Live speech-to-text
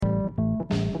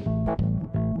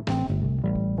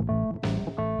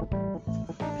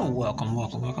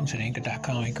Welcome to the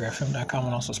Anchor.com, AnchorFM.com,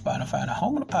 and also Spotify, the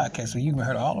home of the podcast where you can be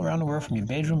heard all around the world from your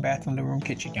bedroom, bathroom, living room,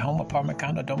 kitchen, your home, apartment,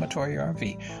 condo, dormitory, or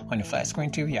RV, on your flat screen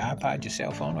TV, your iPod, your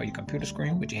cell phone, or your computer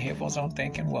screen with your headphones on.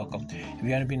 Thinking welcome. If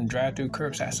you haven't been in the drive-through,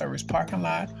 curbside service, parking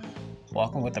lot,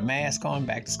 walking with a mask on,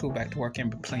 back to school, back to work, in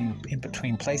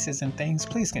between places and things,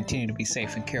 please continue to be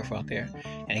safe and careful out there.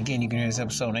 And again, you can hear this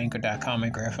episode on Anchor.com,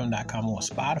 AnchorFM.com, or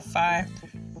Spotify.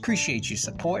 Appreciate your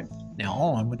support. Now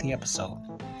on with the episode.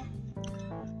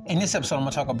 In this episode, I'm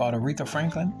going to talk about Aretha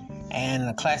Franklin and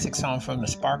a classic song from the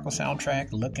Sparkle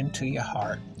soundtrack, Look Into Your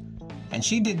Heart. And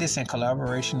she did this in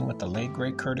collaboration with the late,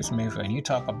 great Curtis Mayfield. And you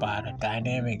talk about a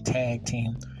dynamic tag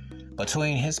team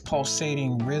between his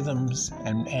pulsating rhythms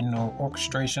and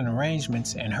orchestration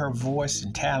arrangements and her voice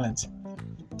and talents.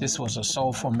 This was a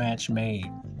soulful match made,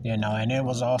 and it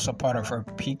was also part of her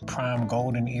peak prime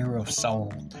golden era of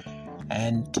soul.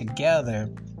 And together,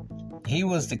 he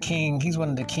was the king. He's one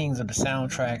of the kings of the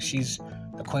soundtrack. She's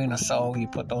the queen of soul. You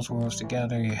put those worlds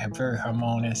together, you have very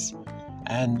harmonious,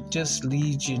 and just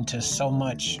leads you into so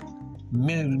much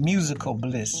musical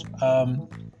bliss. I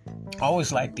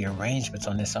always liked the arrangements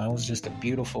on this song. It was just a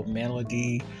beautiful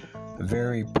melody,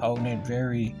 very potent,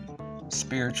 very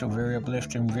spiritual, very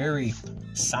uplifting, very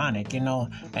sonic,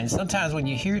 And sometimes when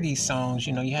you hear these songs,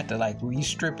 you have to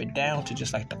re-strip it down to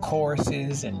just like the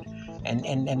choruses and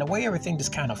the way everything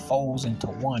just kind of folds into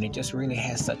one. It just really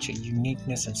has such a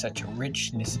uniqueness and such a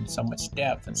richness and so much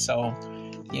depth. And so,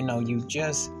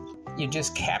 you're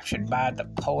just captured by the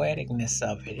poeticness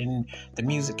of it and the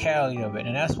musicality of it.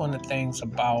 And that's one of the things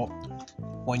about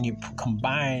when you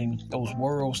combine those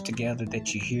worlds together,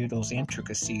 that you hear those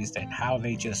intricacies and how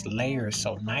they just layer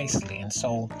so nicely. And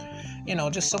so,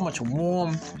 just so much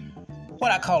warm,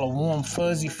 what I call a warm,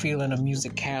 fuzzy feeling of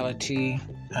musicality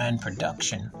and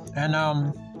production. And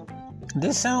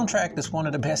this soundtrack is one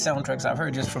of the best soundtracks I've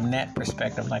heard, just from that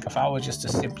perspective. Like if I was just to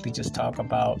simply just talk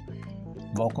about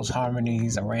vocals,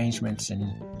 harmonies, arrangements,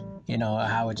 and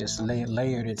how it just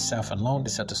layered itself and loaned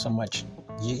itself to so much,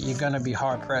 you're gonna be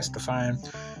hard pressed to find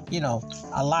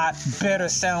a lot better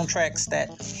soundtracks that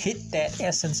hit that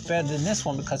essence better than this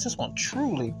one, because this one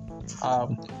truly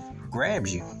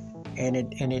grabs you and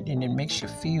it makes you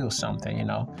feel something,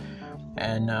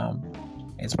 and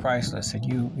it's priceless.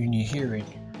 And when you hear it,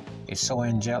 it's so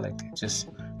angelic, just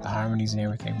the harmonies and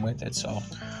everything with it. So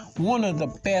one of the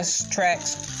best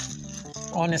tracks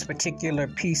on this particular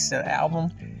piece of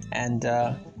album, and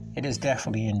it is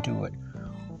definitely Endure It.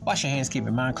 Wash your hands, keep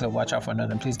your mind clear, watch out for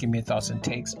another, and please give me your thoughts and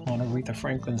takes on Aretha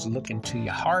Franklin's Look Into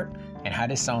Your Heart and how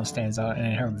this song stands out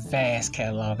in her vast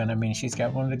catalog. And I mean, she's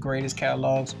got one of the greatest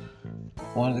catalogs,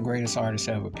 one of the greatest artists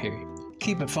ever, period.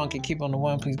 Keep it funky, keep on the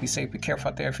one. Please be safe, be careful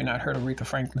out there. If you've not heard Aretha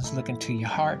Franklin's Look Into Your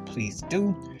Heart, please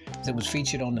do. It was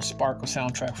featured on the Sparkle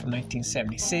soundtrack from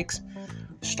 1976,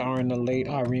 starring the late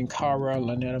Irene Cara,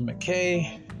 Lynetta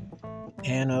McKay,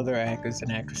 and other actors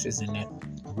and actresses in that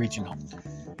original.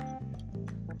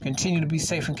 Continue to be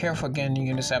safe and careful. Again, you can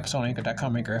get this episode on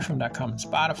Anchor.com, AnchorFM.com, and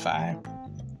Spotify.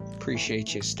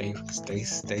 Appreciate you. Stay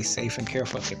safe and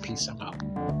careful. Peace. I'm out.